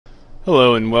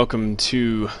Hello and welcome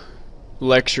to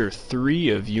Lecture 3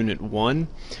 of Unit 1.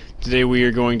 Today we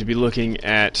are going to be looking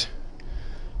at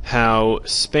how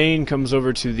Spain comes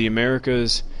over to the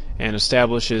Americas and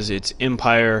establishes its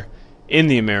empire in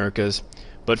the Americas.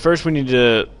 But first we need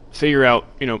to figure out,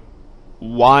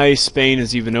 why Spain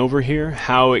is even over here,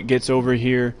 how it gets over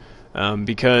here,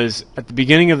 because at the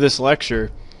beginning of this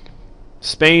lecture,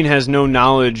 Spain has no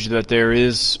knowledge that there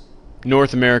is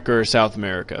North America or South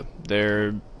America.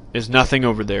 There is nothing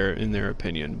over there in their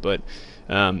opinion, but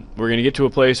we're going to get to a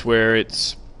place where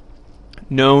it's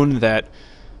known that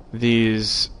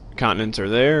these continents are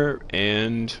there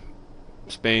and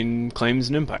Spain claims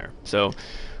an empire. So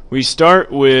we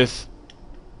start with,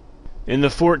 in the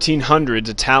 1400s,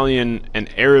 Italian and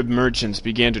Arab merchants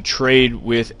began to trade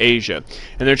with Asia,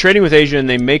 and they're trading with Asia and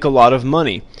they make a lot of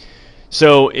money.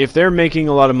 So if they're making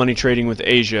a lot of money trading with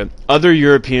Asia, other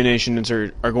European nations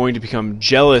are going to become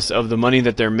jealous of the money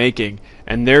that they're making,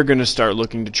 and they're going to start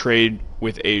looking to trade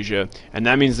with Asia, and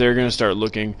that means they're going to start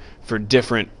looking for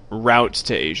different routes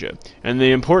to Asia. And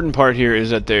the important part here is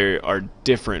that there are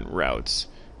different routes.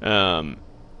 The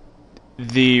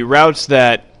routes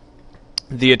that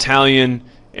the Italian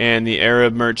and the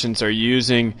Arab merchants are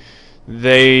using,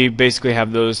 they basically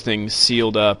have those things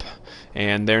sealed up,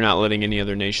 and they're not letting any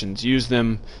other nations use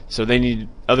them, so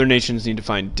other nations need to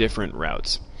find different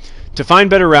routes. To find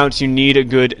better routes, you need a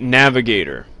good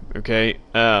navigator, okay?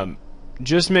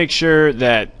 Just make sure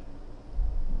that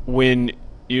when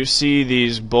you see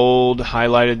these bold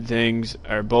highlighted things,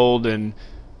 or bold and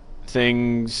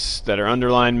things that are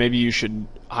underlined, maybe you should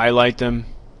highlight them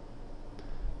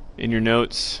in your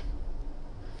notes.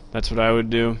 That's what I would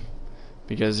do,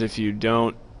 because if you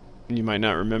don't, you might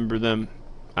not remember them.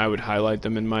 I would highlight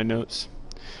them in my notes,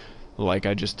 like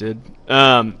I just did.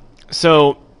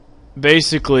 So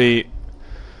basically,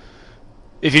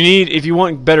 if you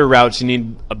want better routes, you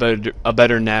need a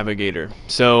better navigator.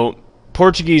 So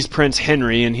Portuguese Prince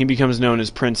Henry, and he becomes known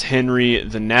as Prince Henry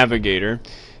the Navigator,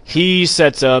 he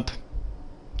sets up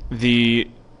the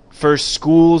first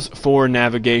schools for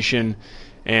navigation,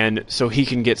 and so he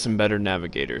can get some better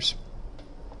navigators.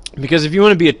 Because if you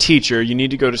want to be a teacher, you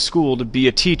need to go to school to be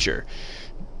a teacher.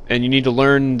 And you need to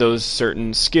learn those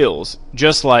certain skills.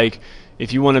 Just like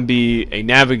if you want to be a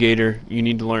navigator, you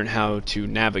need to learn how to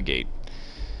navigate.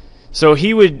 So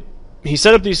he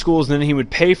set up these schools, and then he would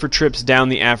pay for trips down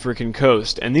the African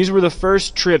coast. And these were the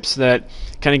first trips that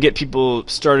kind of get people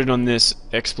started on this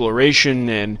exploration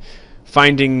and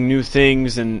finding new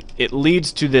things, and it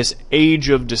leads to this age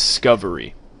of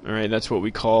discovery. All right, that's what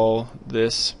we call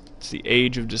this. It's the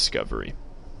age of discovery.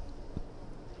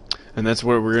 And that's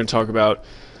where we're going to talk about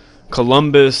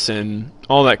Columbus and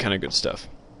all that kind of good stuff.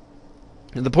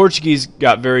 And the Portuguese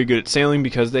got very good at sailing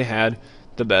because they had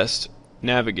the best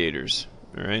navigators.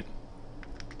 All right.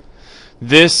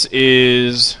 This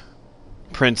is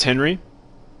Prince Henry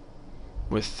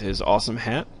with his awesome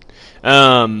hat.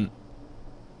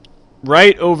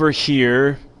 Right over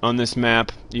here on this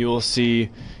map, you will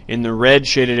see in the red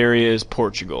shaded area is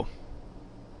Portugal.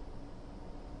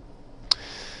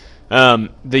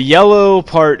 The yellow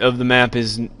part of the map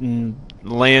is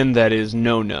land that is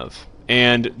known of.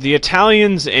 And the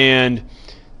Italians and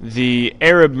the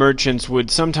Arab merchants would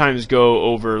sometimes go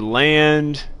over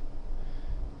land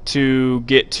to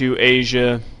get to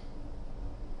Asia.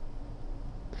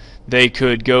 They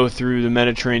could go through the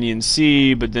Mediterranean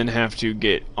Sea, but then have to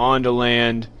get onto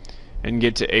land and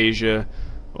get to Asia,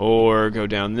 or go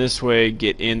down this way,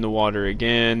 get in the water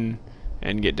again,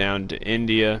 and get down to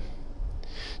India.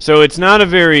 So it's not a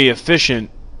very efficient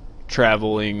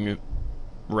traveling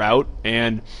route,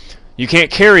 and you can't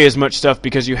carry as much stuff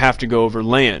because you have to go over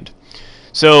land.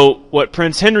 So what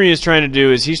Prince Henry is trying to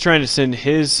do is he's trying to send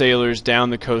his sailors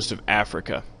down the coast of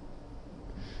Africa.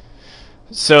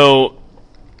 So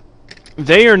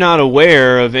they are not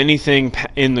aware of anything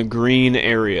in the green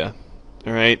area.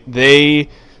 All right,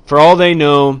 for all they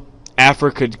know,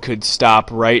 Africa could stop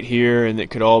right here and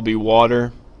it could all be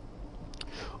water,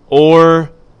 or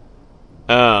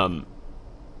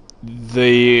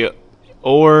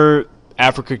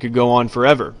Africa could go on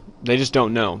forever. They just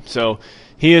don't know. So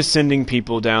he is sending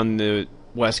people down the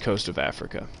west coast of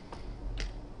Africa.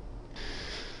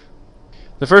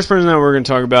 The first person that we're going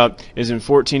to talk about is in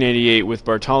 1488 with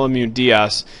Bartholomew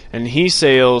Dias, and he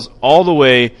sails all the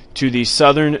way to the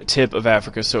southern tip of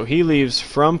Africa. So he leaves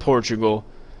from Portugal,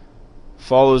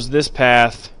 follows this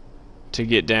path to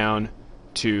get down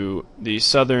to the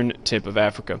southern tip of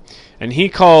Africa. And he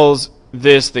calls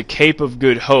this the Cape of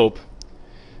Good Hope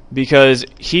because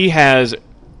he has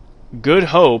good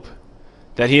hope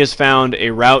that he has found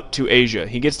a route to Asia.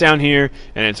 He gets down here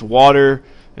and it's water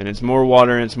and it's more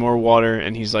water, and it's more water,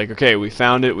 and he's like, okay, we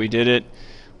found it, we did it,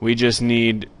 we just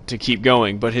need to keep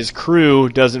going. But his crew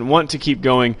doesn't want to keep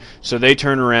going, so they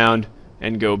turn around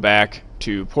and go back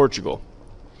to Portugal.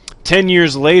 10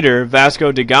 years later,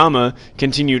 Vasco da Gama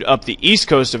continued up the east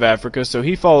coast of Africa, so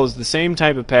he follows the same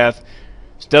type of path,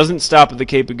 doesn't stop at the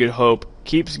Cape of Good Hope,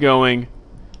 keeps going,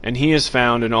 and he has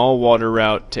found an all-water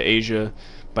route to Asia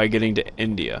by getting to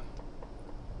India.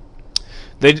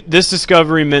 This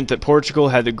discovery meant that Portugal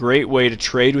had a great way to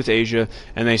trade with Asia,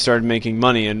 and they started making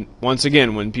money. And once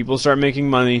again, when people start making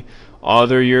money,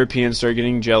 other Europeans start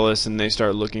getting jealous, and they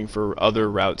start looking for other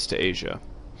routes to Asia.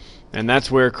 And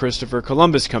that's where Christopher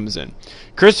Columbus comes in.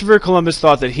 Christopher Columbus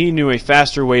thought that he knew a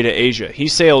faster way to Asia. He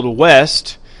sailed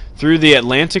west through the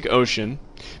Atlantic Ocean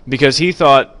because he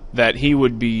thought that he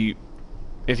would be,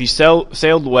 if he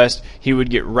sailed west, he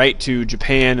would get right to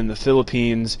Japan and the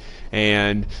Philippines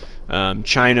and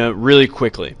China really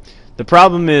quickly. The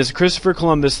problem is Christopher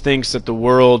Columbus thinks that the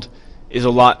world is a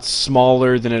lot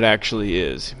smaller than it actually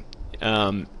is.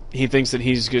 He thinks that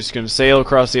he's just going to sail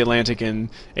across the Atlantic and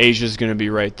Asia is going to be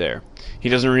right there. He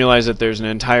doesn't realize that there's an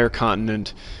entire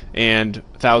continent and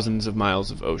thousands of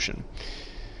miles of ocean.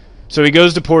 So he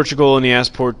goes to Portugal and he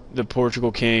asks the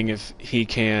Portugal king if he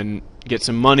can get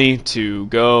some money to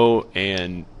go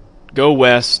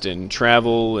west and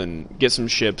travel and get some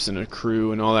ships and a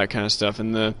crew and all that kind of stuff.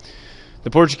 And the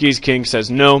Portuguese king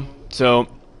says no. So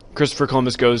Christopher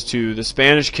Columbus goes to the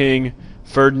Spanish king,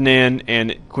 Ferdinand,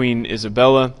 and Queen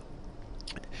Isabella,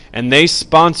 and they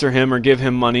sponsor him or give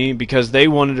him money because they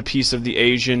wanted a piece of the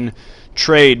Asian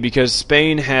trade, because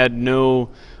Spain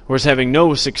was having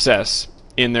no success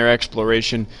in their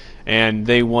exploration, and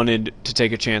they wanted to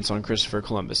take a chance on Christopher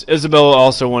Columbus. Isabella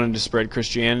also wanted to spread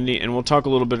Christianity, and we'll talk a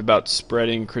little bit about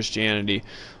spreading Christianity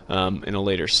in a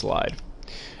later slide.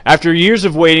 After years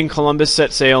of waiting, Columbus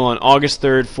set sail on August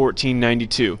 3rd,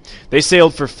 1492. They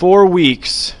sailed for 4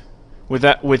 weeks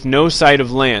with no sight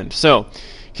of land. So,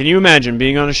 can you imagine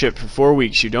being on a ship for 4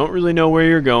 weeks? You don't really know where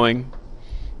you're going,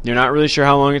 you're not really sure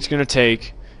how long it's going to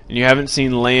take, and you haven't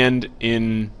seen land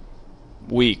in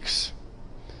weeks.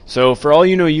 So for all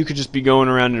you know, you could just be going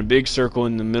around in a big circle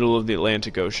in the middle of the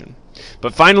Atlantic Ocean.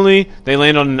 But finally, they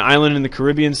land on an island in the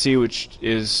Caribbean Sea, which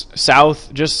is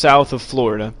just south of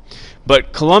Florida.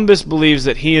 But Columbus believes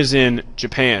that he is in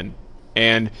Japan.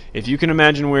 And if you can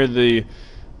imagine where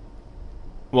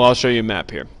well, I'll show you a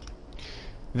map here.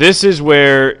 This is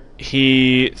where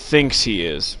he thinks he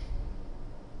is.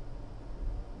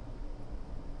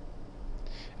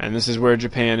 And this is where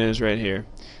Japan is right here.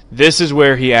 This is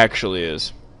where he actually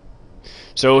is.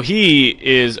 So he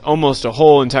is almost a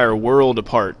whole entire world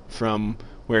apart from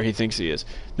where he thinks he is.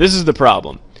 This is the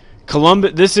problem.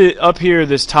 Columbus, this is up here,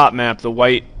 this top map, the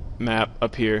white map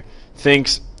up here,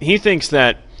 he thinks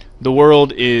that the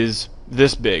world is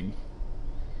this big.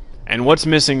 And what's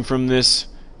missing from this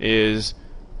is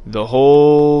the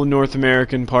whole North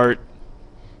American part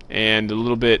and a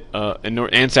little bit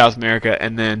and South America,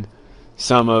 and then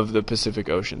some of the Pacific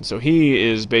Ocean. So he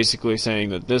is basically saying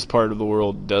that this part of the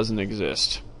world doesn't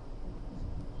exist.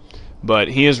 But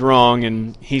he is wrong,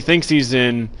 and he thinks he's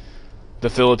in the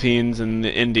Philippines and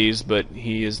the Indies, but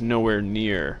he is nowhere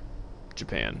near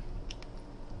Japan.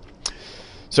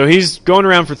 So he's going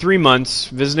around for 3 months,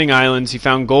 visiting islands. He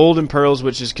found gold and pearls,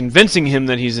 which is convincing him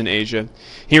that he's in Asia.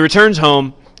 He returns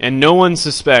home, and no one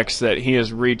suspects that he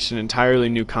has reached an entirely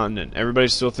new continent. Everybody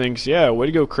still thinks, yeah, way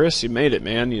to go, Chris. You made it,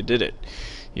 man. You did it.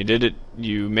 You did it.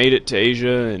 You made it to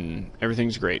Asia, and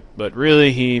everything's great. But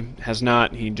really, he has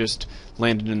not. He just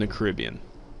landed in the Caribbean.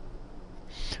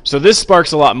 So this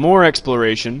sparks a lot more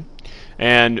exploration,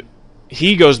 and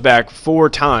he goes back 4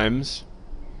 times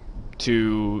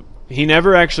to... He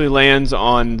never actually lands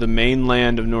on the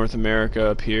mainland of North America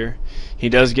up here. He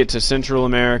does get to Central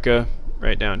America,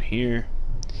 right down here.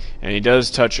 And he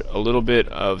does touch a little bit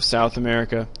of South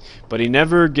America, but he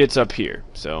never gets up here.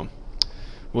 So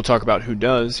we'll talk about who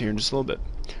does here in just a little bit.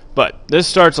 But this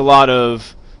starts a lot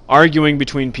of arguing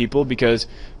between people, because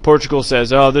Portugal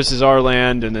says, oh, this is our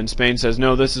land, and then Spain says,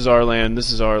 no, this is our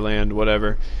land,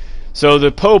 whatever. So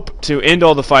the Pope, to end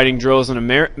all the fighting, draws an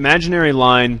imaginary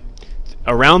line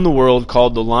around the world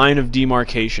called the line of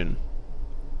demarcation.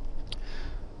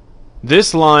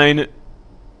 This line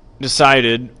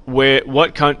decides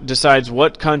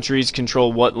what countries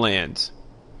control what lands.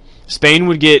 Spain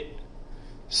would get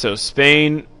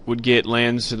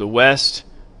lands to the west,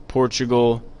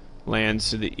 Portugal lands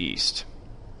to the east.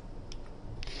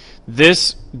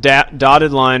 This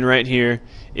dotted line right here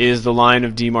is the line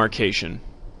of demarcation.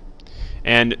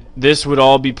 And this would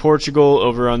all be Portugal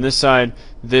over on this side.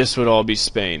 This would all be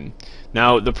Spain.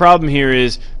 Now, the problem here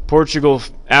is Portugal,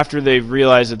 after they've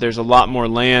realized that there's a lot more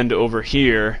land over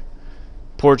here,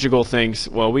 Portugal thinks,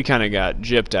 well, we kind of got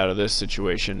gypped out of this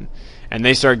situation. And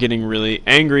they start getting really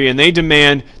angry, and they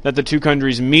demand that the two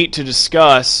countries meet to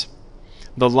discuss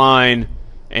the line,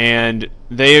 and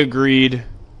they agreed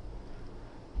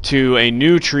to a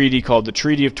new treaty called the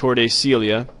Treaty of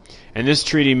Tordesillas, and this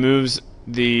treaty moves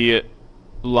the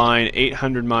line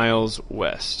 800 miles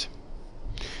west.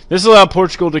 This allowed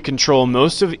Portugal to control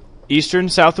most of eastern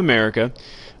South America.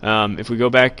 If we go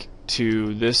back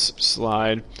to this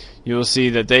slide, you'll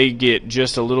see that they get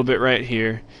just a little bit right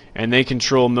here, and they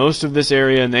control most of this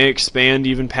area, and they expand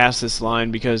even past this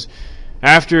line, because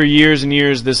after years and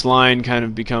years this line kind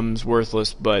of becomes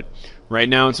worthless. But right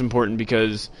now it's important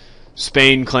because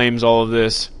Spain claims all of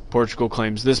this, Portugal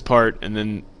claims this part, and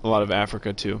then a lot of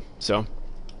Africa too. So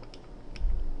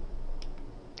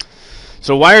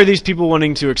why are these people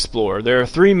wanting to explore? There are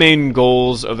three main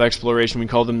goals of exploration. We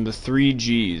call them the 3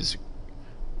 Gs.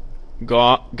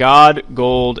 God,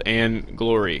 gold, and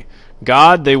glory.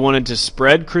 God, they wanted to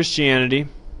spread Christianity.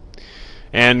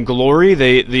 And glory,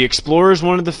 the explorers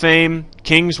wanted the fame,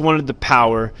 kings wanted the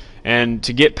power, and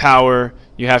to get power,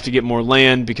 you have to get more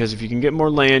land, because if you can get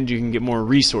more land, you can get more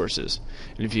resources.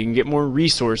 And if you can get more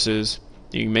resources,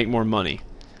 you can make more money.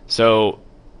 So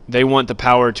they want the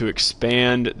power to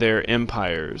expand their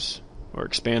empires, or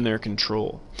expand their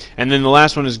control. And then the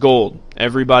last one is gold.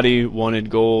 Everybody wanted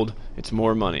gold. It's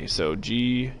more money. So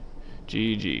G,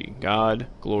 God,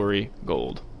 glory,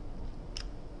 gold.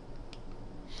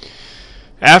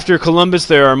 After Columbus,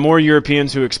 there are more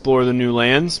Europeans who explore the new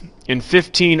lands. In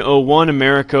 1501,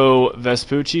 Americo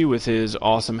Vespucci, with his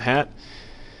awesome hat,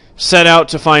 set out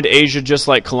to find Asia just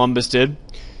like Columbus did.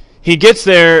 He gets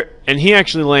there, and he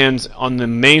actually lands on the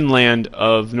mainland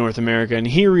of North America, and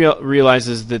he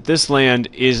realizes that this land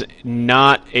is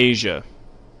not Asia.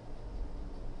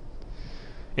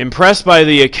 Impressed by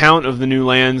the account of the new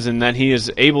lands and that he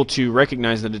is able to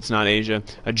recognize that it's not Asia,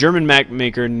 a German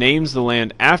mapmaker names the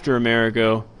land after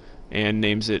Amerigo and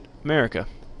names it America.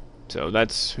 So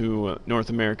that's who North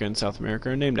America and South America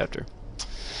are named after.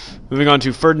 Moving on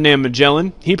to Ferdinand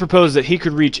Magellan. He proposed that he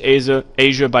could reach Asia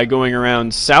by going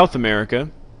around South America,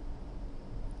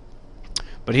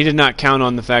 but he did not count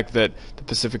on the fact that the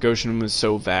Pacific Ocean was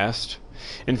so vast.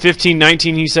 In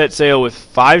 1519, he set sail with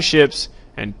 5 ships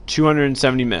and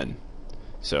 270 men.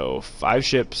 So 5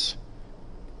 ships,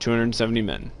 270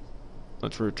 men.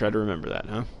 Let's try to remember that,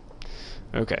 huh?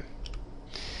 Okay.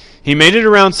 He made it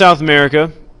around South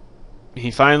America. He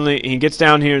gets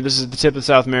down here. This is the tip of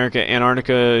South America.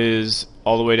 Antarctica is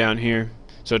all the way down here.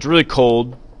 So it's really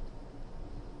cold.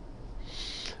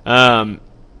 And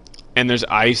there's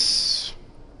ice,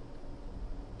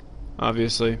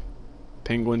 obviously.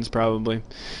 Penguins, probably.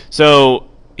 So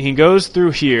he goes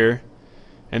through here,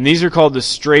 and these are called the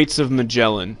Straits of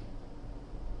Magellan.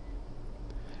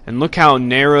 And look how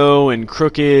narrow and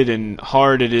crooked and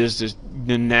hard it is to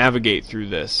navigate through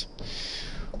this.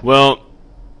 Well,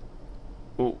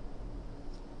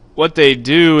 what they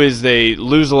do is they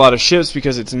lose a lot of ships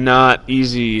because it's not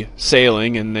easy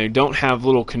sailing, and they don't have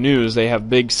little canoes, they have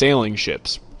big sailing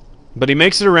ships. But he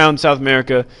makes it around South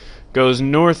America, goes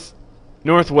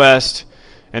northwest,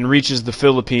 and reaches the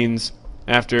Philippines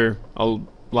after a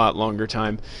lot longer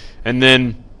time. And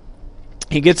then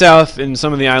he gets out in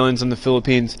some of the islands in the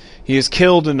Philippines. He is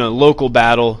killed in a local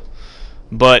battle,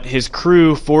 but his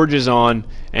crew forges on,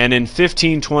 and in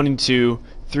 1522,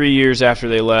 3 years after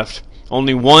they left,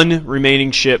 only one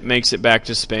remaining ship makes it back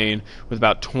to Spain with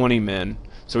about 20 men.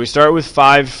 So we start with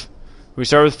 5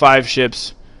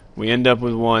 ships, we end up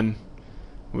with 1,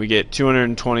 we get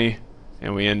 220,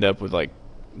 and we end up with like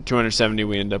 270,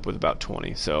 we end up with about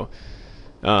 20. So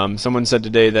someone said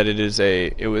today that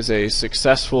it was a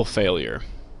successful failure,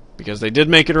 because they did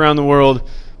make it around the world,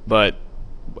 but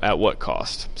at what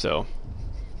cost? So, all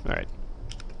right.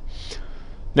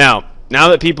 Now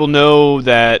that people know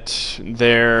that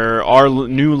there are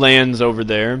new lands over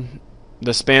there,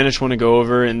 the Spanish want to go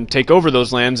over and take over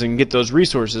those lands and get those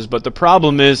resources. But the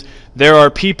problem is there are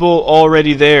people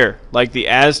already there, like the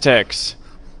Aztecs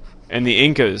and the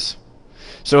Incas.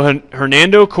 So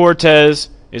Hernando Cortez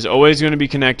is always going to be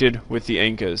connected with the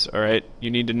Incas, all right? You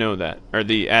need to know that. Or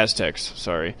the Aztecs,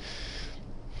 sorry.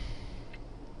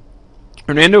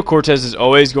 Hernando Cortez is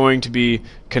always going to be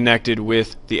connected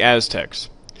with the Aztecs.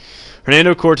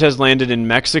 Hernando Cortez landed in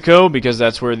Mexico, because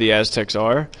that's where the Aztecs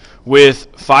are, with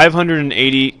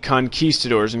 580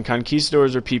 conquistadors. And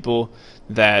conquistadors are people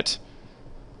that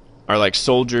are like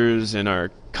soldiers and are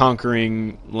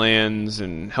conquering lands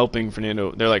and helping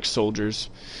Fernando. They're like soldiers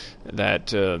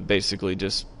that basically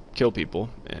just kill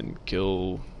people and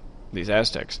kill these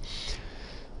Aztecs.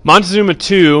 Montezuma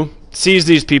II sees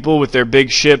these people with their big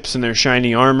ships and their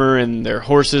shiny armor and their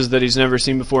horses that he's never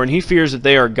seen before, and he fears that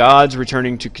they are gods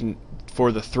returning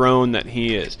for the throne that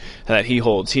he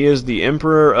holds. He is the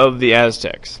emperor of the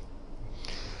Aztecs.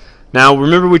 Now,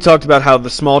 remember we talked about how the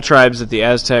small tribes that the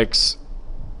Aztecs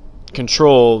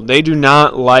control, they do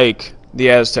not like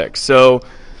the Aztecs. So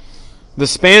the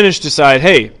Spanish decide,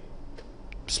 hey,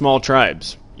 small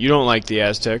tribes, you don't like the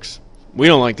Aztecs. We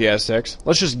don't like the Aztecs.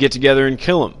 Let's just get together and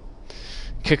kill them.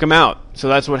 Kick them out. So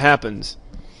that's what happens.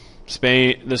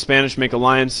 The Spanish make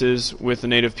alliances with the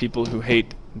native people who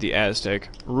hate the Aztec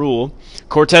rule.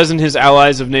 Cortez and his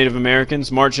allies of Native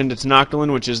Americans march into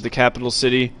Tenochtitlan, which is the capital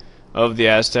city of the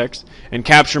Aztecs, and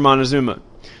capture Montezuma.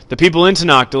 The people in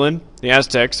Tenochtitlan, the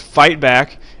Aztecs, fight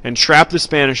back and trap the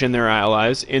Spanish and their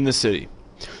allies in the city.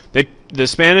 The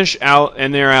Spanish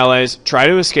and their allies try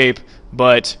to escape,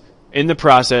 but in the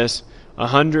process,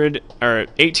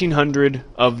 1,800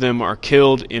 of them are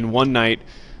killed in one night,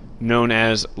 known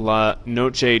as La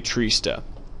Noche Trista.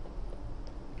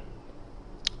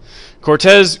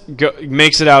 Cortez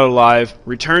makes it out alive,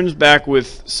 returns back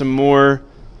with some more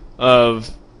of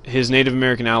his Native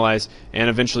American allies, and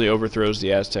eventually overthrows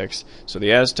the Aztecs. So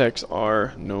the Aztecs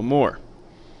are no more.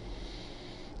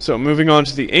 So moving on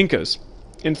to the Incas.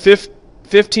 In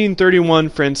 1531,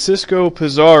 Francisco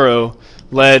Pizarro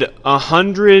led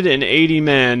 180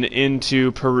 men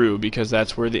into Peru, because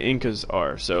that's where the Incas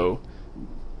are. So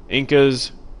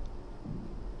Incas,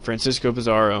 Francisco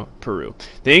Pizarro, Peru.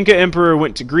 The Inca emperor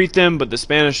went to greet them, but the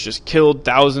Spanish just killed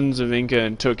thousands of Inca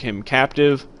and took him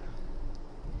captive.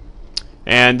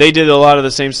 And they did a lot of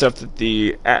the same stuff that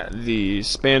the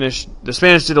Spanish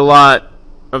did a lot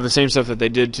of the same stuff that they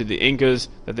did to the Incas,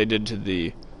 that they did to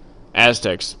the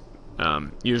Aztecs.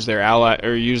 Use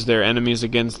their enemies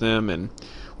against them, and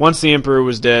once the emperor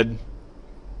was dead,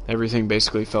 everything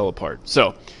basically fell apart.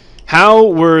 So, how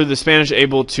were the Spanish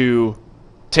able to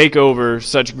take over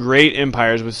such great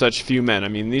empires with such few men? I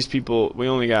mean, these people, we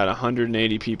only got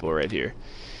 180 people right here.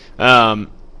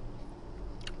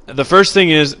 The first thing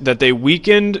is that they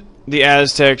weakened the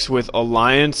Aztecs with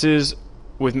alliances,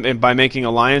 by making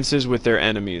alliances with their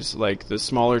enemies, like the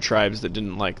smaller tribes that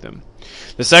didn't like them.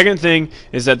 The second thing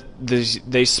is that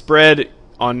they spread,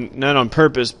 not on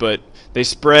purpose, but they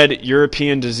spread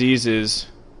European diseases,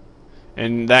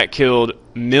 and that killed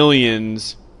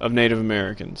millions of Native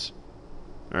Americans.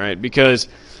 All right, because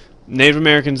Native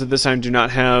Americans at this time do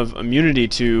not have immunity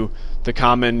to the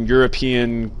common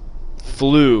European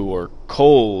flu or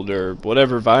cold or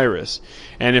whatever virus,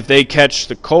 and if they catch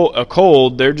a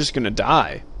cold, they're just going to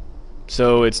die.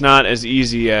 So it's not as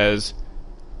easy as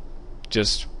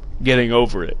just getting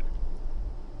over it.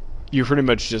 You pretty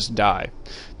much just die.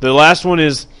 The last one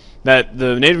is that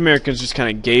the Native Americans just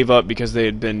kind of gave up because they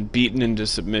had been beaten into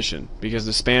submission, because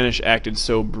the Spanish acted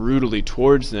so brutally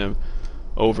towards them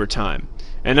over time.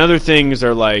 And other things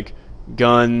are like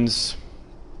guns,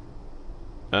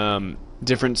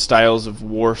 different styles of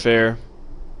warfare,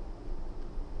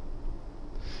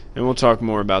 and we'll talk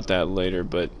more about that later,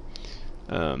 but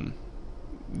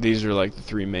these are like the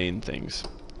three main things.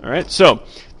 Alright, so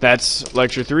that's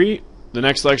lecture 3. The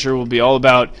next lecture will be all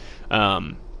about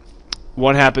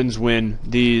what happens when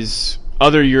these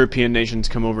other European nations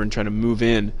come over and try to move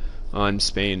in on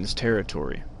Spain's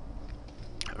territory.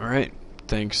 Alright,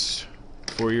 thanks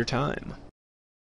for your time.